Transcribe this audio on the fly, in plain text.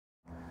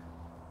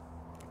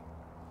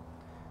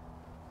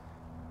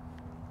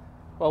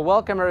Well,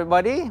 welcome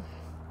everybody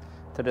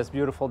to this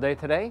beautiful day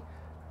today.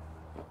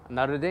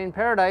 Another day in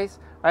paradise.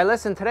 All right,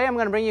 listen, today I'm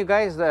going to bring you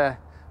guys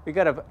we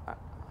got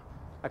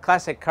a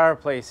classic car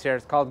place here.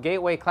 It's called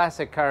Gateway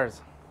Classic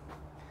Cars.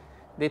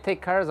 They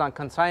take cars on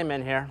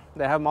consignment here.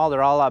 They have them all,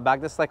 they're all out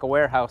back. This is like a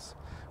warehouse.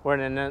 We're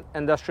in an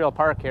industrial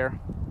park here.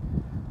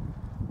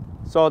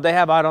 So they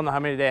have, I don't know how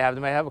many they have.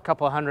 They might have a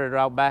couple hundred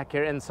out back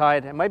here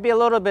inside. It might be a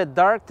little bit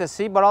dark to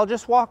see, but I'll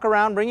just walk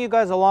around, bring you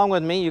guys along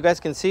with me. You guys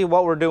can see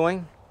what we're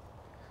doing.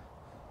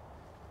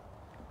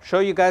 Show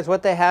you guys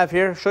what they have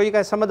here. Show you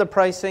guys some of the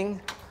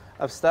pricing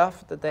of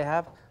stuff that they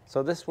have.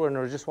 So this one,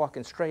 we're just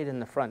walking straight in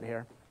the front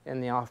here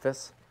in the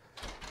office.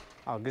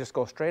 I'll just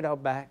go straight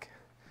out back.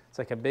 It's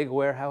like a big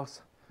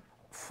warehouse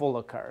full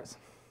of cars.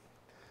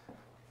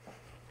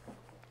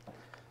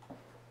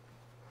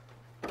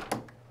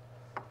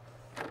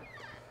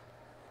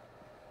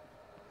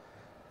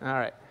 All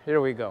right,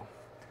 here we go.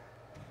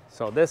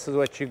 So this is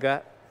what you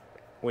got.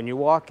 When you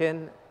walk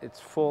in,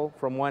 it's full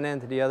from one end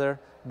to the other.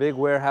 Big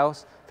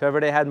warehouse. If ever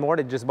they had more,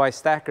 they'd just buy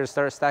stackers,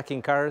 start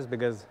stacking cars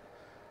because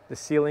the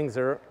ceilings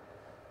are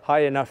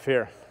high enough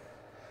here.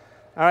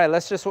 All right,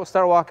 let's just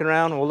start walking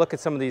around and we'll look at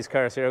some of these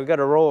cars here. We've got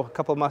a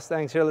couple of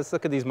Mustangs here. Let's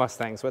look at these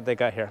Mustangs, what they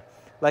got here.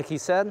 Like he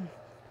said,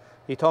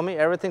 he told me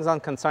everything's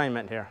on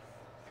consignment here.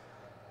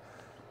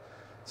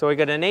 So we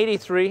got an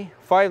 83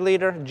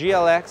 5-liter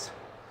GLX,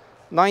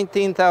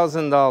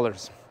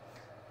 $19,000.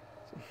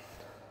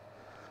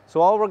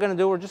 So all we're gonna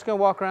do, we're just gonna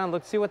walk around,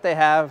 look, see what they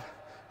have,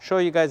 show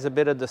you guys a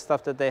bit of the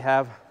stuff that they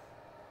have.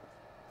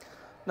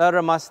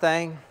 Another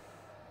Mustang,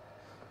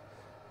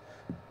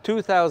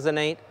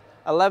 2008,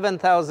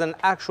 11,000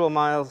 actual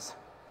miles,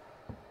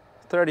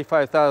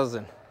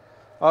 35,000.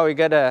 Oh, we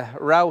got a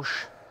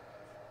Roush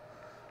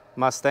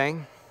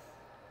Mustang,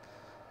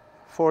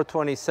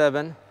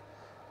 427,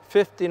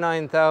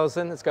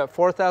 59,000. It's got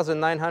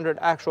 4,900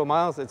 actual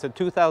miles. It's a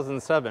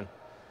 2007.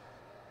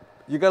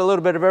 You got a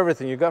little bit of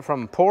everything. You got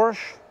from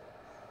Porsche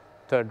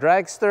to a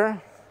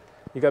dragster.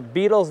 You got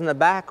Beetles in the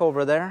back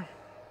over there.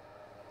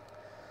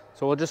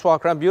 So we'll just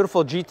walk around.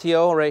 Beautiful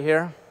GTO right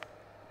here.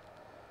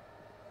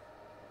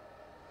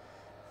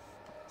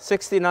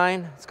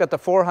 69. It's got the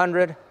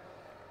 400.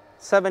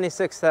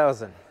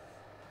 76,000.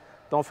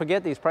 Don't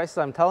forget these prices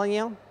I'm telling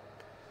you.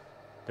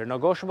 They're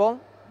negotiable.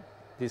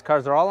 These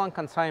cars are all on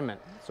consignment,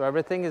 so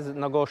everything is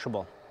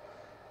negotiable.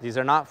 These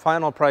are not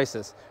final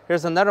prices.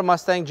 Here's another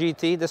Mustang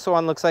GT. This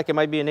one looks like it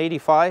might be an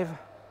 85.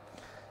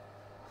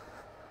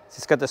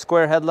 It's got the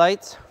square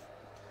headlights.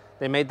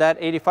 They made that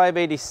 85,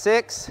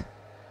 86.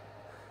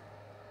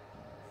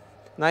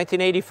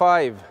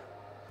 1985.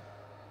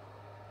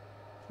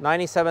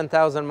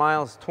 97,000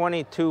 miles,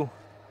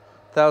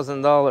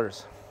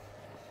 $22,000.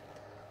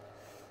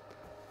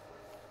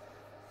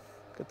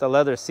 Got the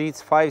leather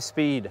seats,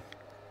 5-speed.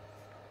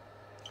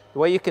 The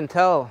way you can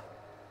tell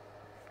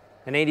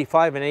an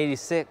 85 and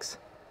 86,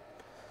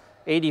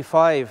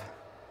 85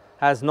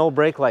 has no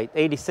brake light.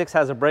 86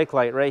 has a brake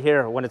light right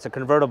here when it's a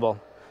convertible.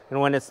 And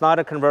when it's not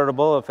a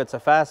convertible, if it's a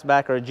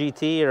fastback or a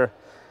GT, or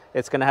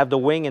it's going to have the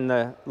wing and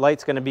the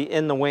light's going to be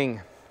in the wing.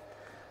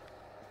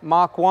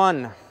 Mach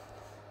 1,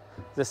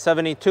 the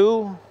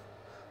 72,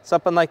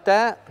 something like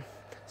that.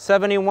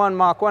 71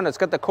 Mach 1. It's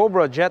got the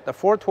Cobra jet, the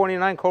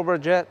 429 Cobra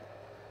jet.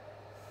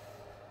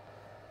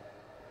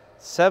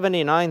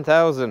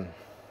 79,000.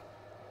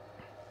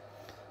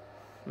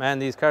 Man,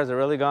 these cars are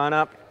really gone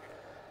up.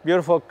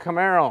 Beautiful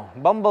Camaro,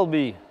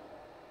 Bumblebee.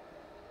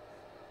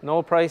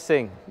 No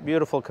pricing.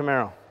 Beautiful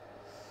Camaro.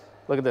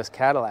 Look at this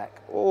Cadillac.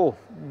 Oh,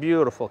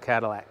 beautiful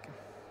Cadillac.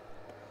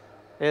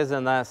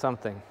 Isn't that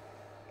something?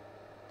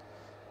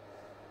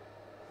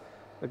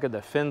 Look at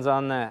the fins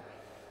on that.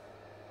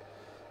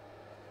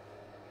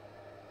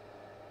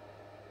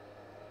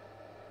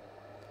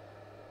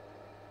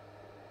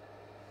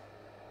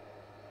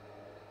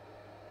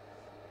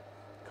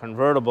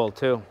 Convertible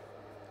too.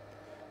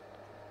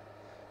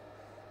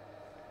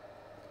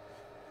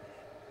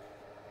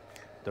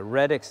 The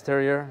red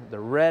exterior, the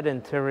red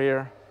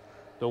interior,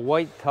 the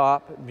white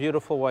top,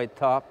 beautiful white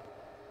top.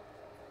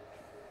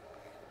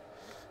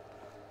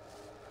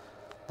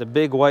 The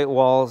big white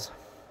walls.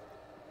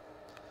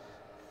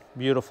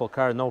 Beautiful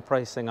car, no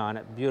pricing on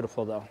it.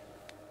 Beautiful though.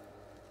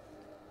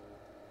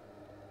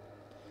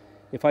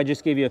 If I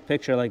just gave you a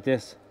picture like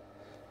this,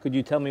 could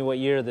you tell me what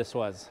year this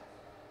was?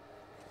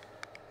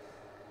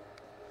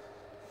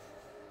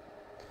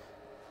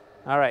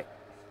 All right,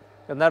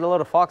 got another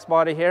little Fox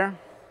body here.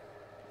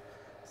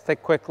 Let's take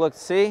a quick look to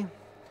see.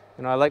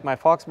 You know, I like my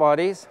Fox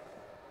bodies.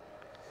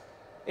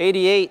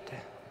 88,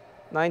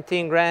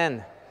 19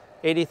 grand,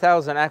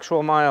 80,000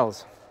 actual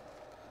miles.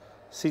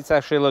 Seats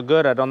actually look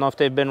good. I don't know if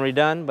they've been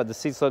redone, but the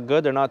seats look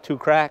good. They're not too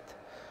cracked.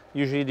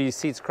 Usually these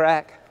seats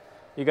crack.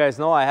 You guys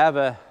know I have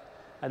a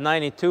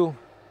 92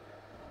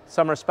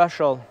 summer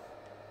special,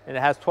 and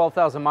it has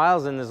 12,000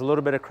 miles, and there's a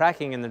little bit of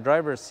cracking in the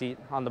driver's seat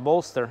on the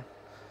bolster.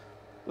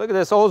 Look at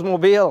this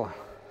Oldsmobile.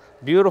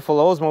 Beautiful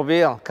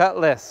Oldsmobile,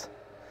 Cutlass,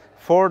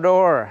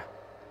 4-door.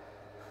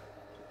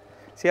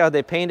 See how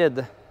they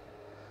painted?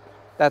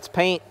 That's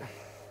paint.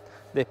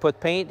 They put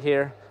paint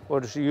here,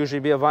 which would usually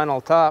be a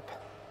vinyl top.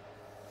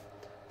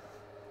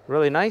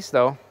 Really nice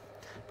though.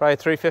 Probably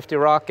 350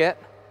 Rocket.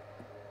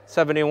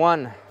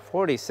 71,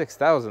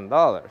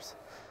 $46,000.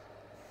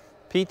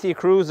 PT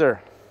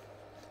Cruiser.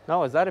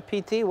 No, is that a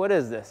PT? What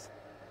is this?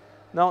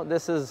 No,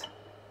 this is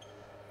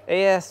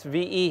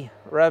ASVE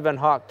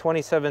Ravenhawk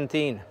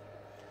 2017.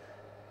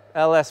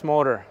 LS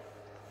motor.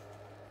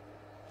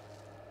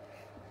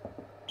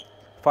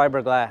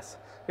 Fiberglass.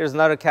 Here's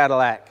another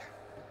Cadillac.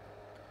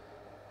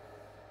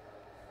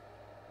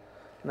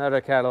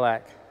 Another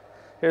Cadillac.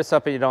 Here's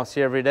something you don't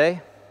see every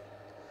day.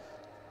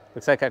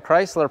 Looks like a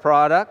Chrysler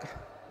product.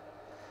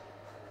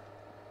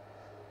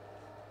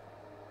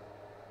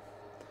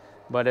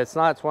 But it's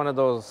not. It's one of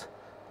those,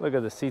 look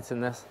at the seats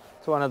in this.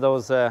 It's one of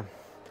those,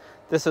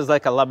 this is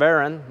like a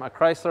LeBaron, a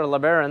Chrysler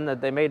LeBaron that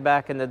they made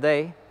back in the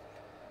day.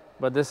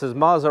 But this is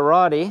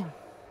Maserati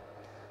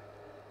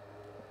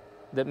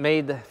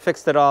that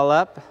fixed it all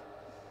up.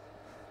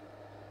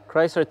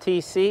 Chrysler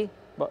TC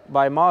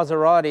by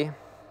Maserati.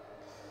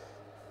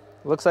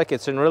 Looks like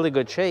it's in really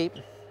good shape.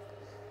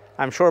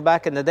 I'm sure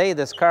back in the day,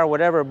 this car,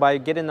 whatever, by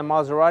getting the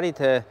Maserati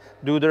to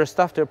do their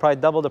stuff, they'll probably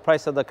double the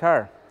price of the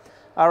car.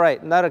 All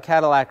right, another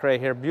Cadillac right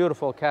here.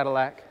 Beautiful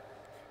Cadillac.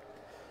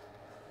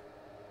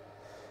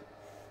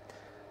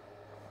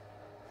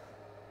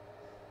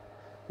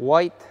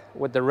 White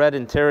with the red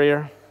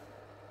interior.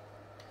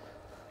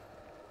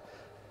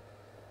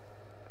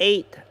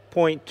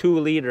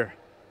 8.2 liter.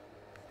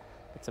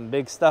 That's some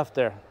big stuff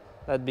there.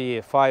 That'd be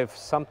a 5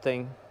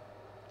 something.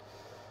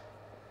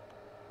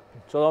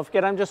 So don't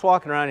forget, I'm just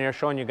walking around here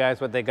showing you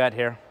guys what they got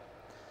here.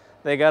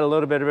 They got a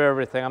little bit of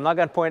everything. I'm not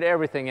going to point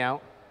everything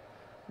out,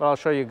 but I'll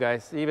show you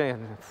guys.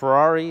 Even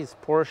Ferraris,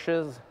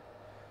 Porsches.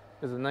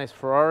 There's a nice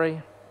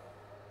Ferrari.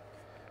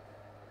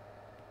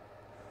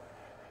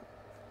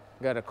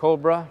 Got a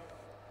Cobra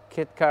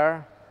kit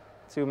car.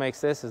 Let's see who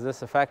makes this. Is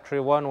this a factory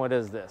one? What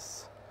is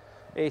this?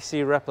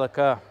 AC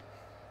replica.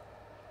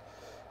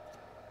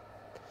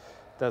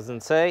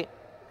 Doesn't say.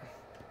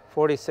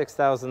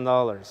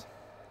 $46,000.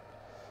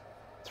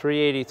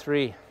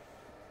 383.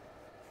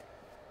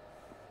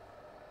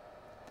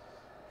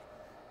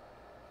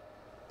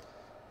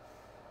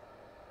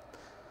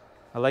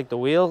 I like the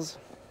wheels.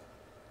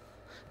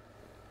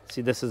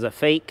 See, this is a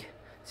fake.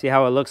 See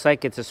how it looks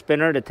like it's a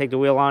spinner to take the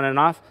wheel on and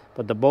off,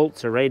 but the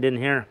bolts are right in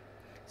here.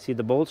 See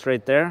the bolts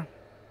right there?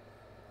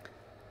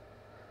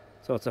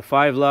 So it's a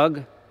 5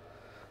 lug.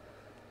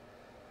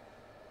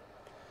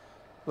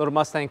 Little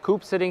Mustang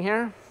coupe sitting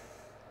here.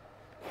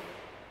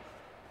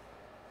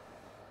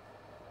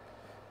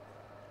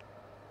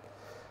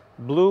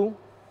 Blue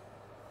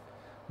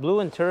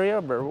interior,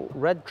 but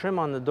red trim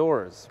on the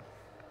doors.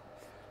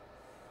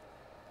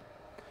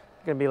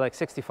 Gonna be like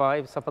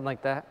 65, something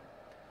like that.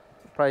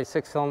 Probably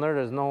 6-cylinder.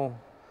 There's no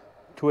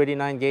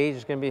 289 gauge.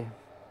 It's gonna be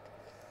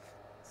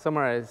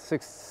somewhere at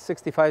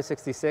 65,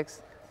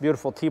 66.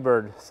 Beautiful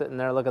T-Bird sitting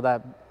there. Look at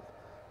that.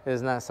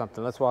 Isn't that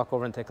something? Let's walk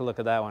over and take a look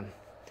at that one.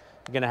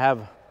 You're gonna have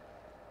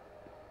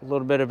a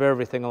little bit of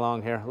everything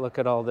along here. Look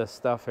at all this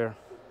stuff here.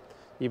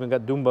 Even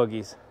got doom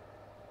buggies.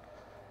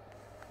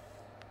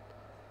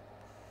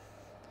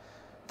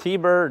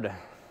 T-Bird.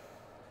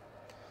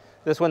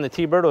 This one, the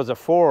T-Bird, was a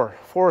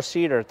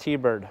four-seater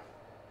T-Bird.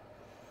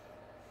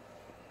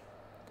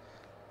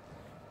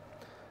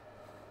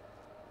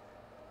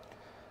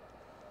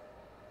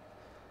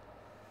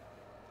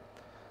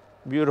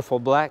 Beautiful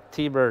black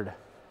T-Bird.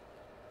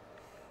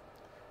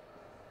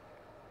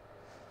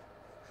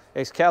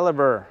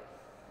 Excalibur.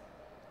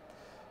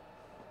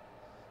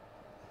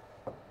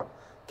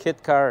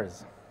 Kit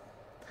cars.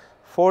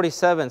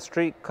 47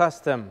 Street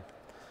Custom.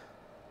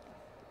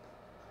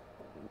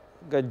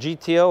 Got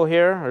GTO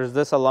here, or is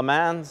this a Le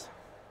Mans?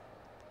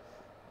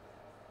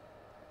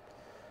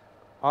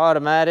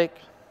 Automatic.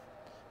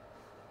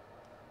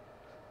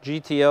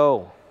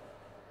 GTO.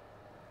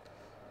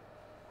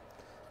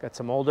 Got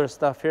some older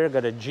stuff here.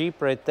 Got a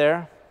Jeep right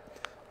there.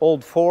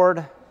 Old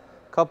Ford.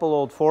 Couple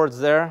old Fords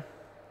there.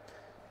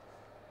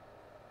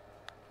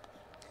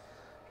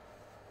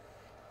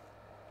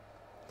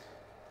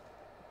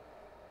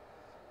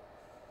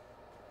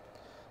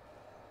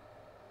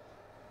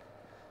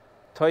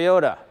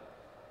 Toyota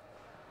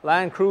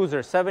Land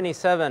Cruiser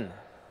 77.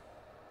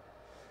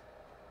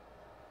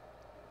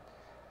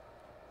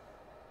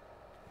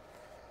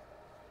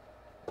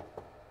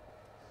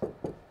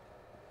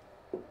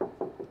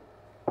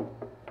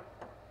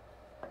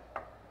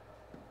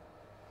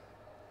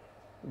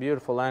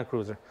 Beautiful Land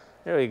Cruiser.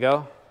 There we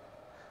go.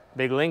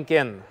 Big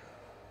Lincoln.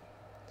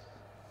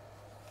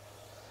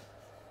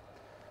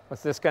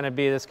 What's this going to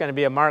be? This is going to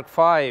be a Mark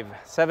V,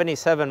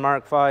 77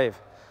 Mark V.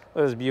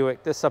 Look at this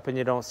Buick. This is something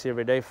you don't see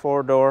every day.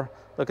 4-door.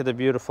 Look at the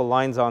beautiful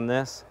lines on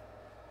this.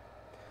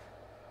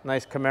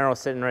 Nice Camaro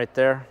sitting right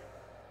there.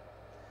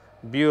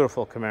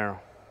 Beautiful Camaro.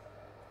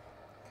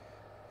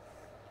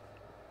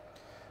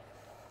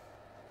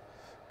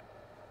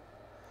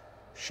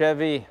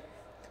 Chevy.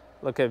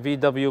 Look at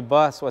VW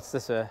bus. What's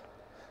this? A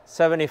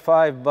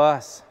 75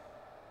 bus.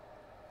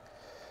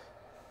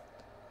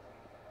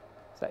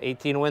 The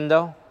 18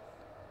 window.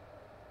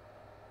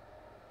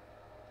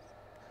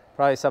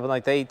 Probably something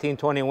like the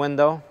 1820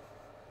 window.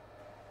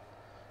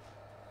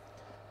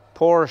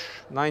 Porsche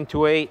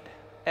 928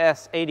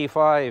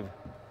 S85.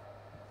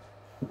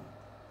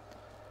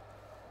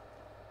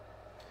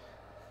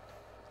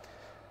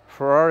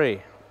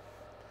 Ferrari,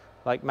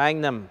 like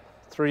Magnum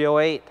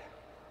 308.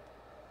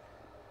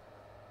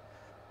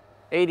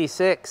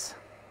 86.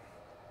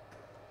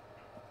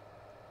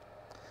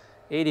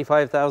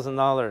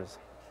 $85,000.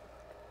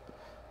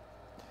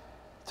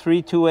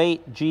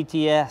 328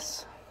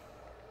 GTS.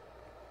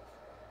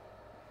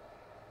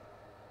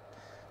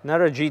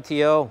 Another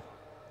GTO.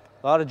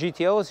 A lot of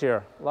GTOs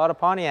here. A lot of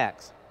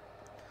Pontiacs.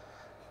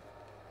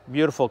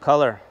 Beautiful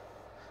color.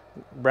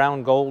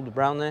 Brown gold,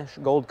 brownish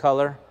gold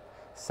color.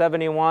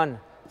 71.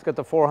 It's got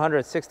the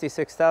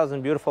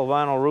 466,000. Beautiful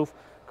vinyl roof.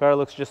 Car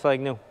looks just like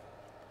new.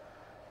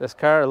 This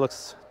car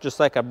looks just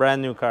like a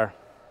brand new car.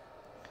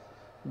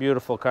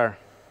 Beautiful car.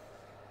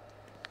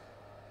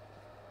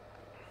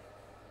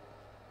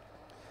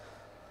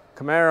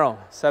 Camaro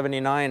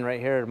 79 right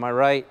here to my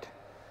right.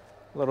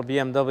 Little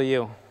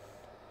BMW.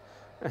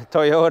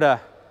 Toyota.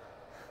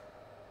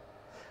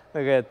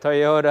 Look at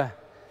Toyota.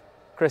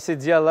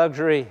 Cressida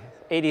Luxury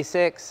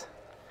 86.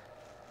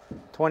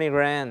 20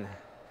 grand.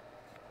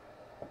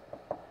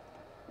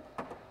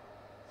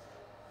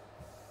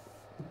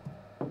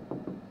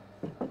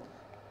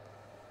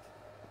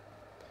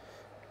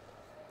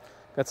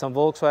 Got some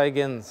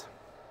Volkswagens.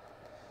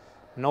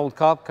 An old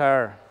cop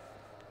car.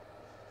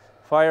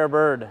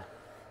 Firebird.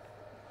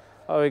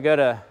 Oh, we got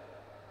a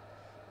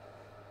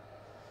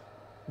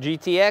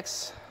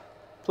GTX.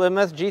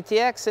 Plymouth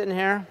GTX sitting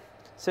here.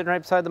 Sitting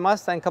right beside the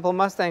Mustang. Couple of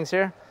Mustangs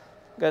here.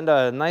 Got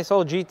a nice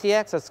old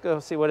GTX. Let's go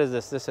see, what is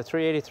this? This is a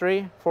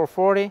 383,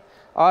 440,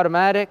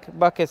 automatic,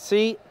 bucket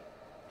seat.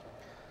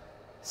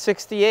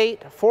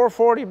 68,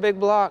 440 big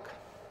block.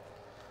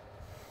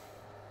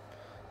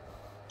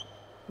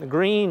 The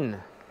green.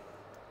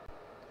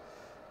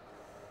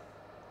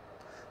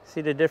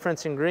 See the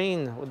difference in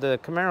green with the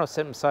Camaro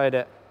sitting beside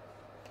it.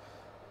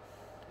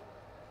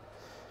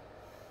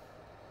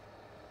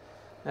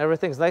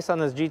 Everything's nice on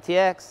this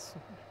GTX.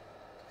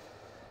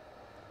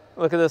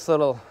 Look at this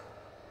little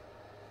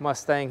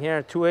Mustang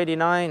here,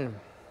 289.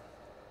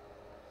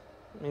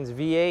 Means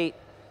V8.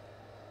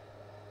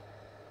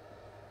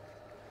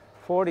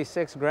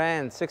 46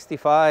 grand,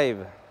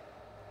 65.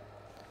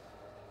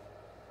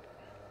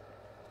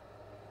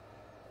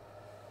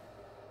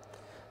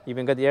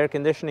 Even got the air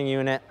conditioning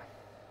unit.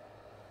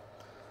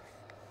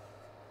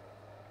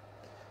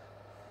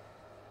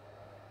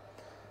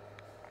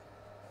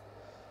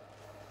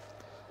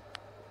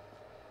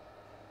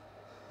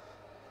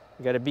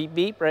 You got a beep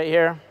beep right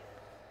here.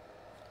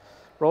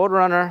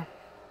 Roadrunner.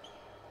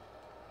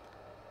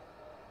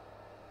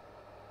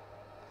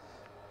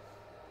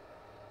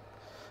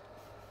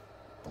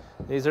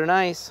 These are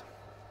nice.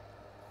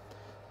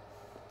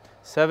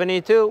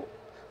 72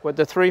 with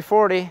the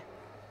 340.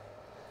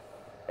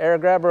 Air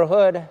grabber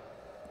hood.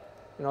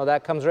 You know,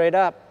 that comes right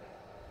up.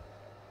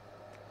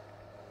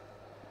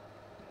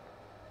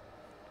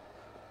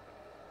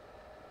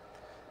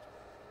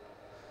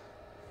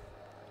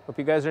 Hope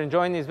you guys are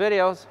enjoying these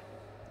videos.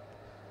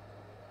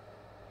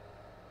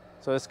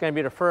 So this is going to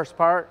be the first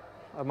part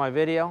of my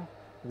video,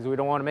 because we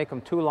don't want to make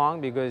them too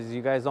long, because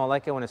you guys don't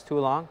like it when it's too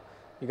long.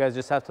 You guys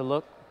just have to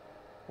look.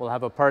 We'll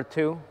have a part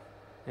 2,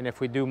 and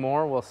if we do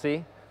more, we'll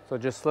see. So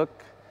just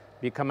look.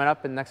 Be coming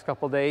up in the next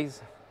couple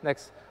days.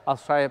 I'll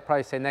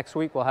probably say next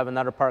week we'll have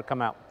another part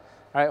come out.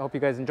 All right, hope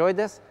you guys enjoyed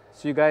this.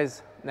 See you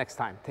guys next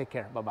time. Take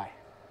care. Bye-bye.